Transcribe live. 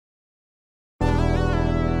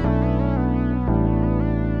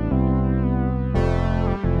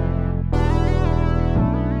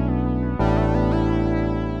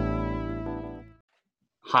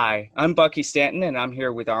Hi, I'm Bucky Stanton, and I'm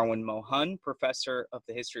here with Arwen Mohan, professor of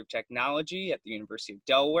the history of technology at the University of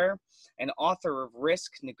Delaware and author of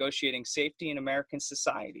Risk: Negotiating Safety in American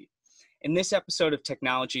Society. In this episode of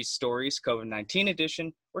Technology Stories COVID-19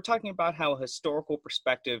 edition, we're talking about how a historical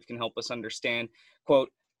perspective can help us understand, quote,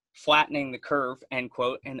 flattening the curve, end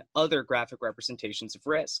quote, and other graphic representations of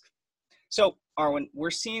risk. So, Arwen, we're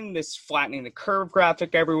seeing this flattening the curve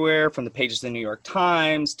graphic everywhere, from the pages of the New York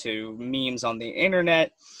Times to memes on the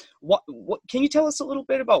internet. What can you tell us a little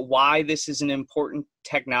bit about why this is an important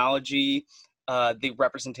technology, the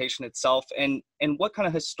representation itself, and what kind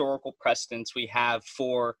of historical precedents we have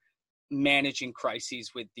for managing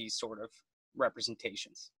crises with these sort of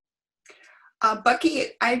representations?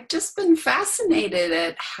 Bucky, I've just been fascinated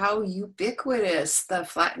at how ubiquitous the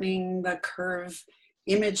flattening the curve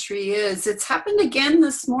imagery is. It's happened again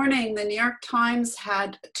this morning. The New York Times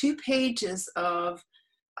had 2 pages of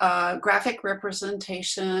graphic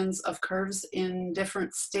representations of curves in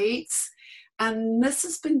different states. And this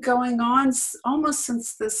has been going on almost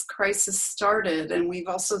since this crisis started. And we've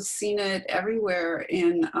also seen it everywhere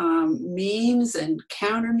in memes and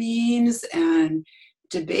counter memes and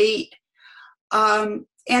debate.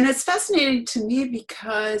 And it's fascinating to me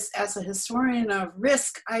because as a historian of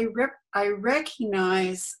risk, I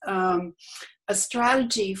recognize a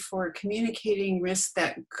strategy for communicating risk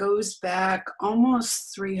that goes back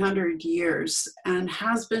almost 300 years and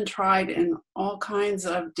has been tried in all kinds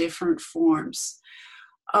of different forms.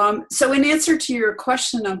 So in answer to your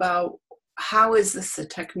question about how is this a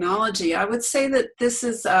technology, I would say that this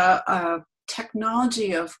is a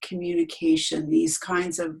technology of communication, these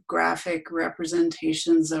kinds of graphic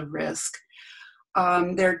representations of risk.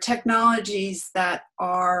 They're technologies that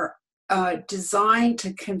are designed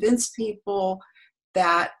to convince people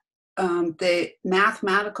that the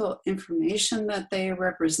mathematical information that they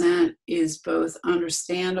represent is both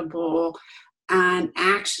understandable and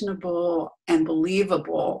actionable and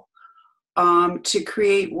believable, to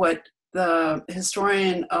create what the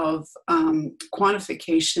historian of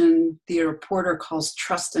quantification, Theodore Porter, calls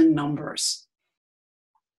trust in numbers.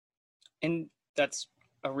 And that's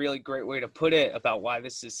a really great way to put it about why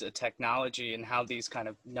this is a technology and how these kind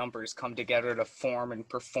of numbers come together to form and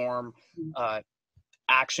perform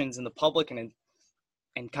actions in the public and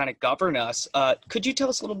kind of govern us. Could you tell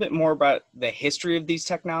us a little bit more about the history of these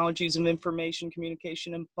technologies of information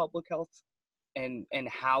communication and public health? And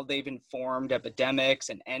how they've informed epidemics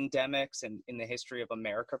and endemics and in the history of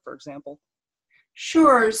America, for example?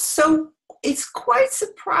 Sure. So it's quite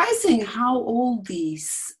surprising how old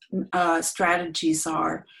these strategies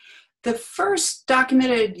are. The first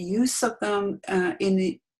documented use of them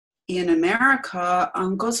in America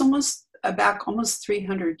goes back almost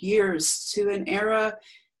 300 years to an era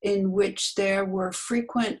in which there were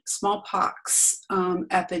frequent smallpox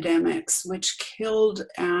epidemics, which killed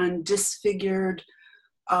and disfigured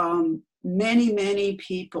many, many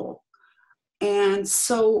people. And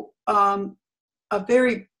so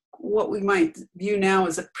what we might view now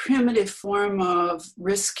as a primitive form of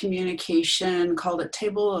risk communication called a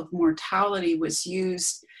table of mortality was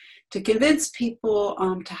used to convince people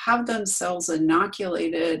to have themselves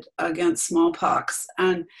inoculated against smallpox.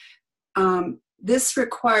 And this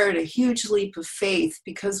required a huge leap of faith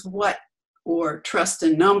or trust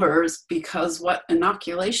in numbers, because what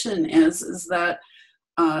inoculation is that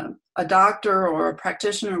a doctor or a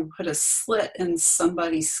practitioner would put a slit in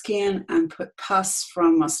somebody's skin and put pus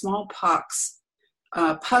from a smallpox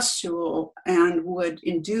pustule and would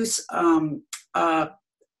induce a mild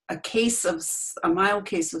case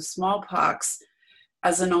of smallpox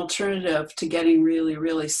as an alternative to getting really,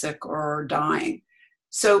 really sick or dying.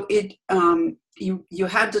 So you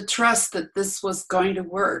had to trust that this was going to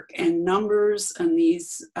work, and numbers and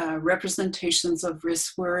these representations of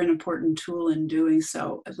risk were an important tool in doing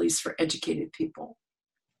so, at least for educated people.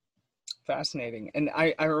 Fascinating. And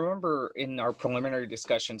I remember in our preliminary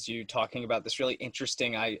discussions, you talking about this really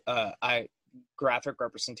interesting graphic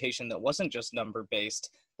representation that wasn't just number-based,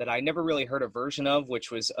 that I never really heard a version of,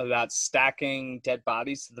 which was about stacking dead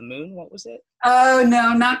bodies to the moon. What was it? Oh,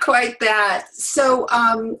 no, not quite that. So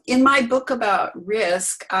in my book about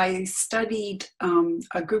risk, I studied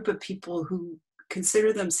a group of people who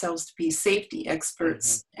consider themselves to be safety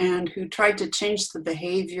experts, and who tried to change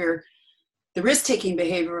the risk-taking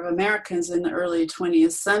behavior of Americans in the early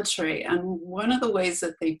 20th century. And one of the ways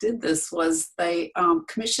that they did this was they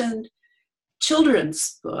commissioned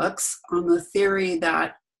children's books on the theory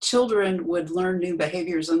that children would learn new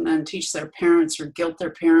behaviors and then teach their parents or guilt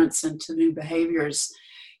their parents into new behaviors.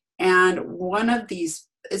 And one of these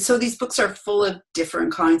so these books are full of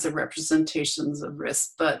different kinds of representations of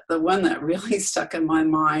risk, but the one that really stuck in my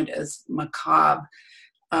mind as macabre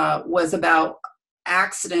was about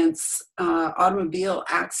accidents, automobile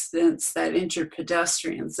accidents that injured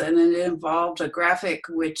pedestrians. And it involved a graphic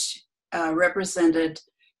which represented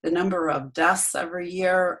the number of deaths every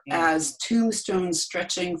year as tombstones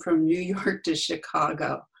stretching from New York to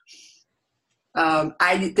Chicago.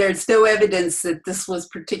 There's no evidence that this was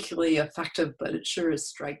particularly effective, but it sure is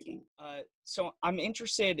striking. So I'm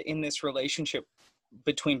interested in this relationship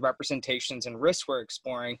between representations and risk we're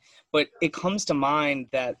exploring, but it comes to mind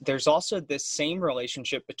that there's also this same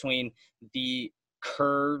relationship between the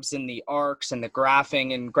curves and the arcs and the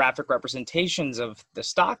graphing and graphic representations of the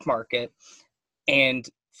stock market and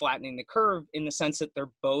flattening the curve, in the sense that they're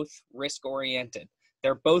both risk oriented.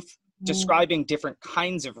 They're both describing different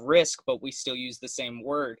kinds of risk, but we still use the same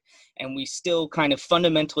word, and we still kind of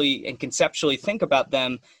fundamentally and conceptually think about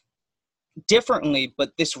them differently,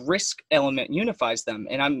 but this risk element unifies them.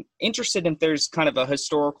 And I'm interested if there's kind of a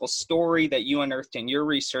historical story that you unearthed in your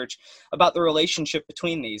research about the relationship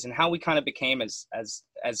between these and how we kind of became, as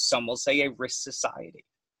some will say, a risk society.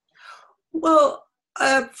 Well,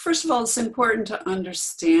 first of all, it's important to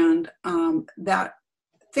understand that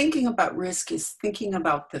thinking about risk is thinking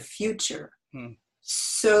about the future.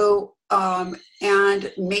 So,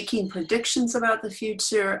 and making predictions about the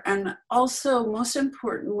future, and also, most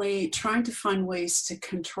importantly, trying to find ways to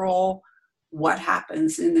control what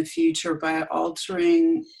happens in the future by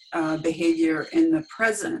altering behavior in the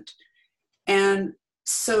present. And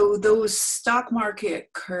so those stock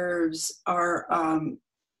market curves are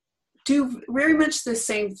do very much the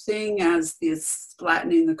same thing as this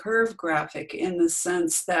flattening the curve graphic, in the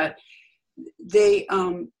sense that they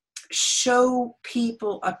show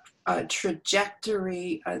people a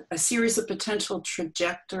trajectory, a series of potential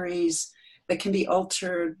trajectories that can be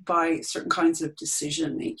altered by certain kinds of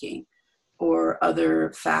decision making or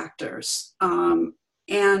other factors.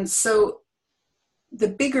 And so the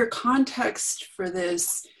bigger context for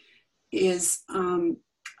this is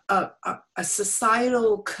a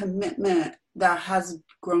societal commitment that has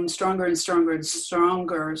grown stronger and stronger and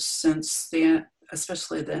stronger since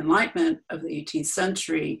especially the Enlightenment of the 18th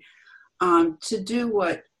century, to do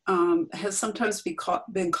what has sometimes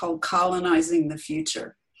been called colonizing the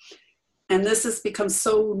future. And this has become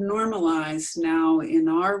so normalized now in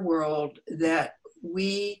our world that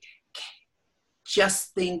we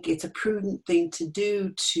just think it's a prudent thing to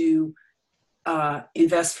do to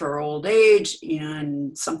invest for old age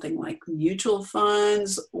in something like mutual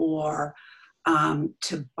funds, or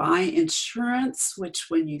to buy insurance, which,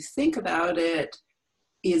 when you think about it,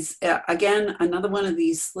 is again another one of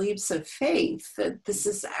these leaps of faith that this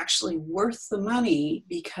is actually worth the money,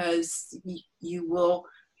 because you will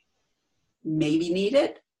maybe need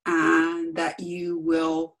it, and that you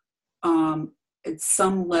will at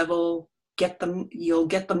some level you'll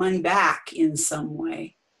get the money back in some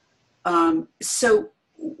way. So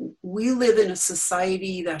we live in a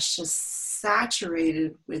society that's just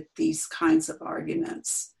saturated with these kinds of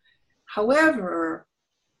arguments. However,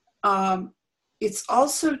 it's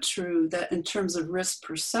also true that in terms of risk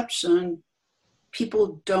perception,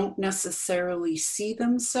 people don't necessarily see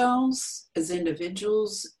themselves as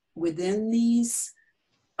individuals within these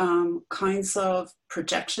kinds of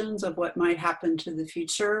projections of what might happen to the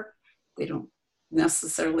future. They don't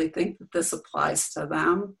necessarily think that this applies to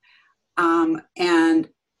them. And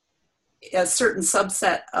a certain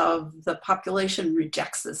subset of the population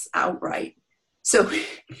rejects this outright. So,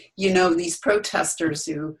 these protesters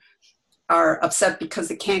who are upset because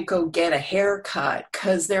they can't go get a haircut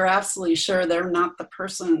because they're absolutely sure they're not the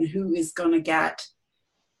person who is going to get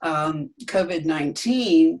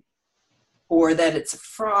COVID-19, or that it's a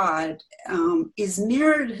fraud, is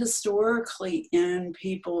mirrored historically in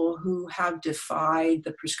people who have defied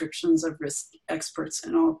the prescriptions of risk experts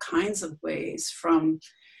in all kinds of ways, from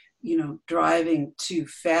driving too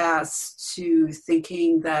fast to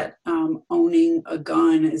thinking that owning a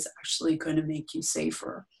gun is actually going to make you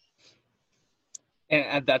safer.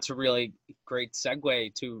 And that's a really great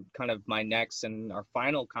segue to kind of my next and our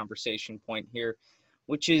final conversation point here,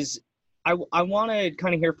 which is I want to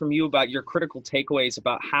kind of hear from you about your critical takeaways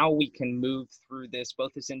about how we can move through this,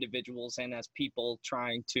 both as individuals and as people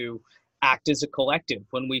trying to act as a collective.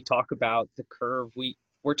 When we talk about the curve,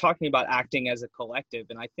 we're talking about acting as a collective.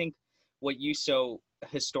 And I think what you so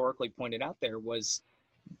historically pointed out there was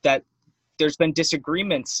that there's been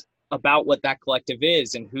disagreements about what that collective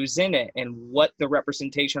is and who's in it and what the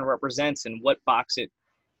representation represents and what box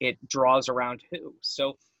it draws around who.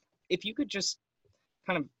 So if you could just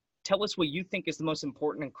kind of tell us what you think is the most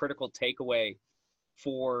important and critical takeaway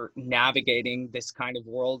for navigating this kind of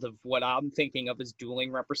world of what I'm thinking of as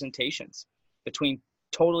dueling representations between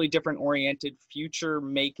totally different oriented, future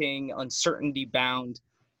making, uncertainty bound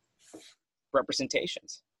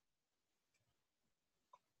representations?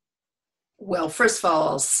 Well, first of all,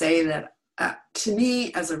 I'll say that to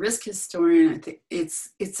me, as a risk historian, I think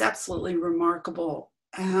it's absolutely remarkable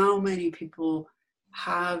how many people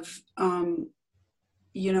have,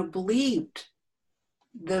 believed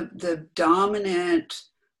the dominant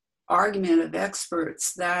argument of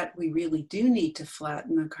experts that we really do need to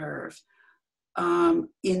flatten the curve.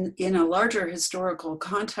 In a larger historical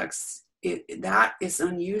context, that is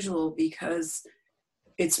unusual because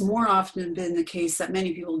it's more often been the case that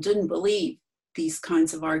many people didn't believe these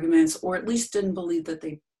kinds of arguments, or at least didn't believe that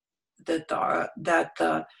the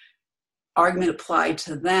argument applied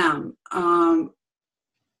to them.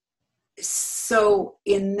 So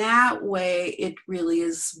in that way, it really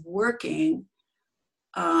is working.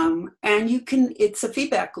 And it's a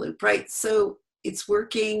feedback loop, right? So it's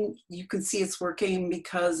working, you can see it's working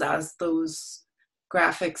because as those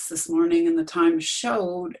graphics this morning in the Times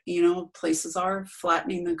showed, places are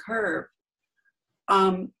flattening the curve.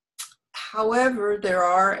 However, there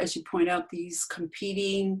are, as you point out, these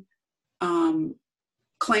competing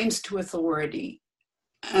claims to authority.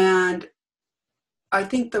 And I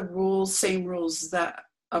think the same rules that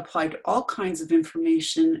apply to all kinds of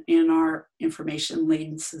information in our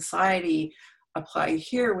information-laden society apply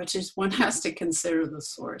here, which is one has to consider the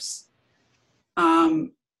source.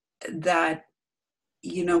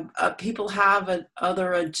 People have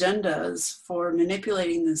other agendas for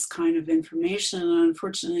manipulating this kind of information. And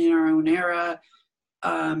unfortunately, in our own era,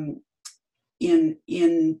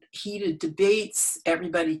 in heated debates,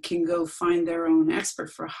 everybody can go find their own expert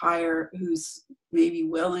for hire who's maybe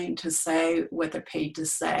willing to say what they're paid to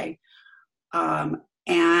say.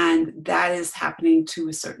 And that is happening to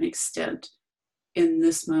a certain extent in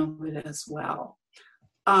this moment as well.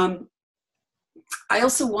 I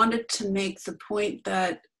also wanted to make the point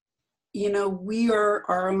that, we are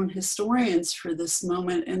our own historians for this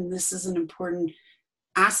moment, and this is an important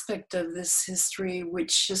aspect of this history,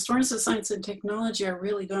 which historians of science and technology are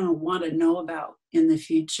really going to want to know about in the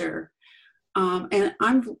future. And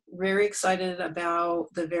I'm very excited about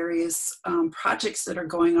the various projects that are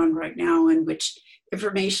going on right now in which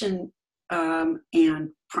information and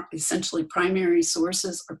essentially primary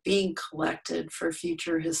sources are being collected for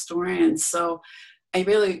future historians. So I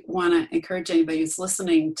really want to encourage anybody who's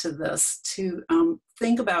listening to this to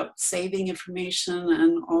think about saving information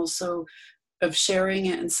and also of sharing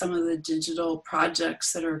it in some of the digital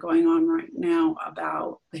projects that are going on right now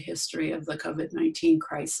about the history of the COVID-19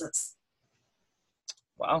 crisis.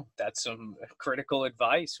 Wow, that's some critical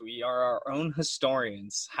advice. We are our own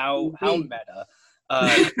historians. How meta.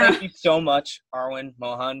 Thank you so much, Arwen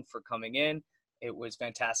Mohan, for coming in. It was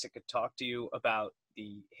fantastic to talk to you about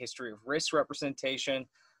the history of risk representation.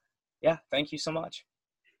 Yeah, thank you so much.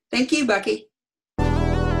 Thank you, Bucky.